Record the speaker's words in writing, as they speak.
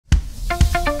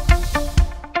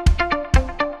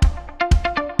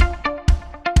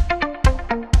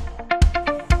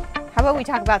about we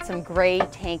talk about some gray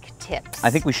tank tips? I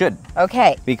think we should.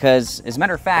 Okay. Because as a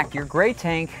matter of fact, your gray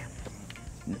tank,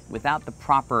 without the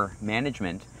proper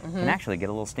management, can actually get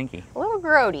a little stinky. A little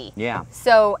grody. Yeah.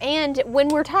 So, and when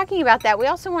we're talking about that, we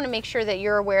also want to make sure that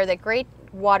you're aware that gray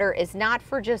water is not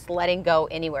for just letting go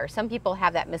anywhere. Some people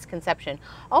have that misconception.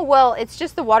 Oh, well, it's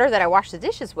just the water that I wash the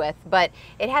dishes with, but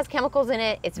it has chemicals in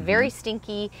it. It's very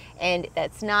stinky, and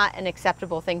that's not an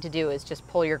acceptable thing to do, is just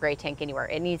pull your gray tank anywhere.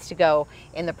 It needs to go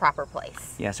in the proper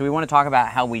place. Yeah, so we want to talk about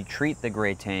how we treat the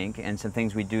gray tank and some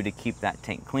things we do to keep that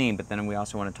tank clean, but then we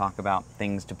also want to talk about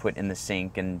things to put in the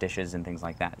sink and dishes and things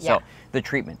like that. Yeah. So the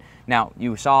treatment. Now,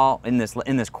 you saw in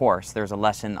this course, there's a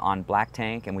lesson on black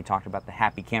tank, and we talked about the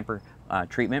happy camper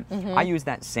treatment. I use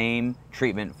that same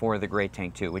treatment for the gray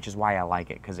tank too, which is why I like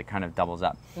it, because it kind of doubles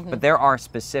up. But there are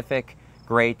specific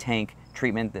gray tank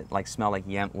treatment that like smell like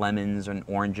lemons and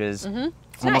oranges.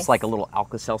 It's almost like a little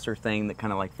Alka-Seltzer thing that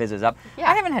kind of like fizzes up. Yeah.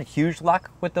 I haven't had huge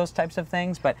luck with those types of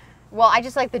things, but well, I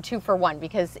just like the 2-for-1,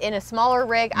 because in a smaller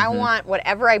rig, I want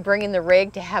whatever I bring in the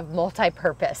rig to have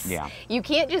multi-purpose. Yeah. You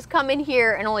can't just come in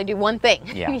here and only do one thing.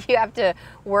 Yeah. You have to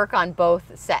work on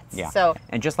both sets. yeah. So,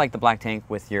 and just like the black tank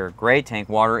with your gray tank,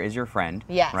 water is your friend.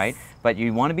 Yes. Right? But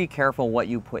you want to be careful what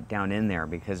you put down in there,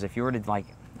 because if you were to, like,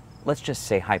 let's just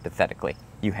say hypothetically,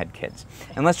 you had kids.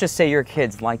 And let's just say your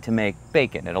kids like to make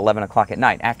bacon at 11 o'clock at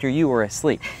night after you were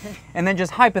asleep. And then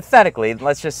just hypothetically,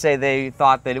 let's just say they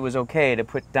thought that it was okay to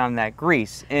put down that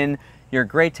grease in your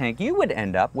gray tank. You would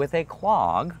end up with a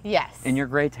clog yes. in your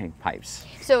gray tank pipes.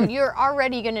 So you're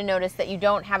already going to notice that you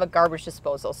don't have a garbage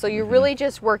disposal. So you're really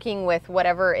just working with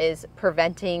whatever is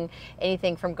preventing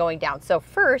anything from going down. So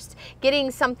first,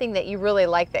 getting something that you really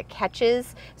like that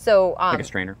catches. So Like a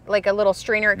strainer. Like a little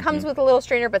strainer. It comes with a little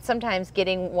strainer, but sometimes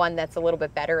getting one that's a little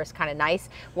bit better is kind of nice.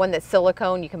 One that's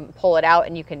silicone, you can pull it out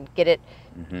and you can get it.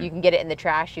 You can get it in the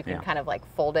trash. You can kind of like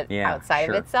fold it outside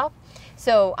of itself.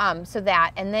 So, so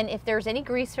that, and then if there's any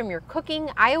grease from your cooking,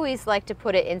 I always like to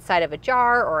put it inside of a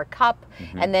jar or a cup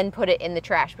and then put it in the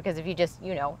trash, because if you just,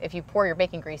 you know, if you pour your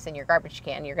bacon grease in your garbage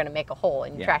can, you're going to make a hole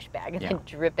in your trash bag and then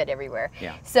drip it everywhere.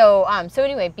 Yeah. So, so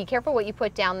anyway, be careful what you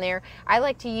put down there. I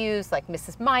like to use like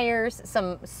Mrs. Meyer's,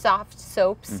 some soft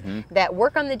soaps that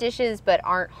work on the dishes but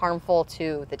aren't harmful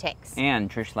to the tanks. And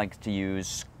Trish likes to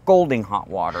use scalding hot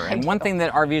water. And one thing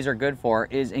that RVs are good for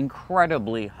is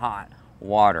incredibly hot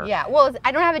water. Yeah, well,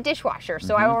 I don't have a dishwasher,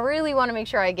 so I really want to make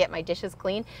sure I get my dishes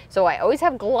clean. So I always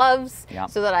have gloves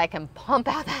so that I can pump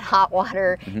out that hot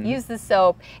water, use the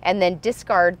soap, and then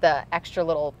discard the extra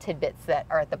little tidbits that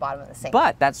are at the bottom of the sink.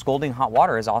 But that scalding hot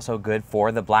water is also good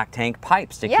for the black tank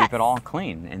pipes to keep it all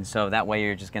clean. And so that way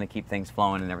you're just going to keep things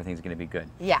flowing and everything's going to be good.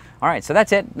 Yeah. All right, so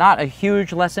that's it. Not a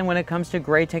huge lesson when it comes to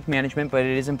gray tank management, but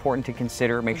it is important to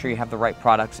consider. Make sure you have the right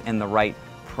products and the right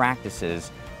practices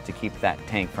to keep that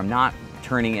tank from not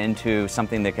turning into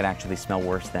something that could actually smell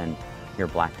worse than your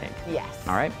black tank. Yes.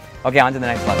 All right? Okay, on to the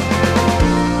next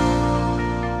lesson.